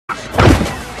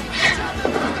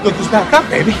Look who's back up,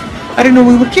 baby. I didn't know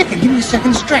we were kicking. Give me a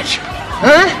second to stretch.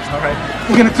 Huh? All right.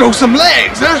 We're gonna throw some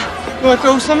legs, huh? We're gonna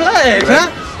throw some legs, huh?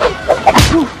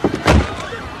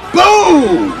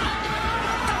 Boom!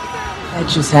 That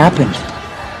just happened.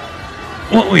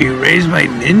 What, were you raised by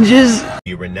ninjas?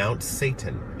 You renounce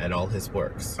Satan and all his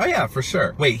works. Oh yeah, for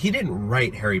sure. Wait, he didn't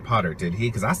write Harry Potter, did he?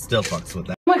 Because I still fucks with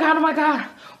that. Oh my god,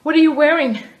 what are you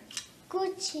wearing?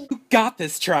 Gucci. You got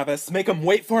this, Travis. Make him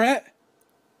wait for it.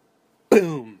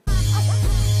 Boom.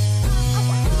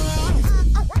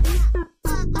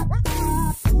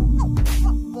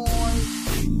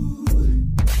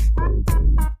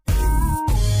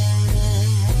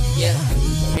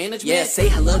 Yeah, say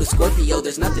hello to Scorpio,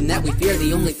 there's nothing that we fear.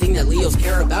 The only thing that Leos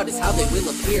care about is how they will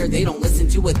appear. They don't listen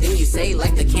to a thing you say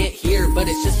like they can't hear, but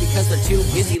it's just because they're too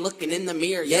busy looking in the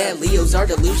mirror. Yeah, Leos are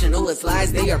delusional, it's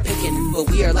lies they are picking, but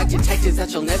we are like detectives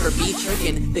that you'll never be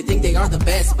tricking. They think they are the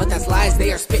best, but that's lies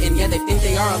they are spitting. Yeah, they think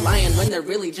they are a lion when they're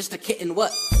really just a kitten.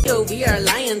 What? Yo, we are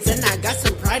lions and I got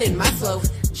some pride in my flow.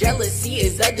 Jealousy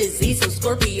is a disease, so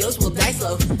Scorpios will die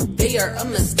slow. They are a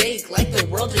mistake, like the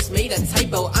world just made a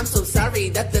typo. I'm so sorry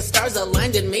that the stars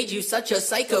aligned and made you such a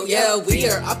psycho. Yeah, we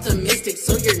are optimistic,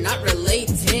 so you're not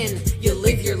relating. You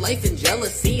live your life in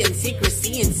jealousy and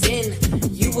secrecy and sin.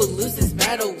 You will lose this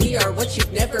battle, we are what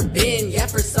you've never been. Yeah,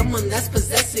 for someone that's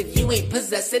possessive, you ain't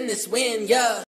possessing this win, yeah.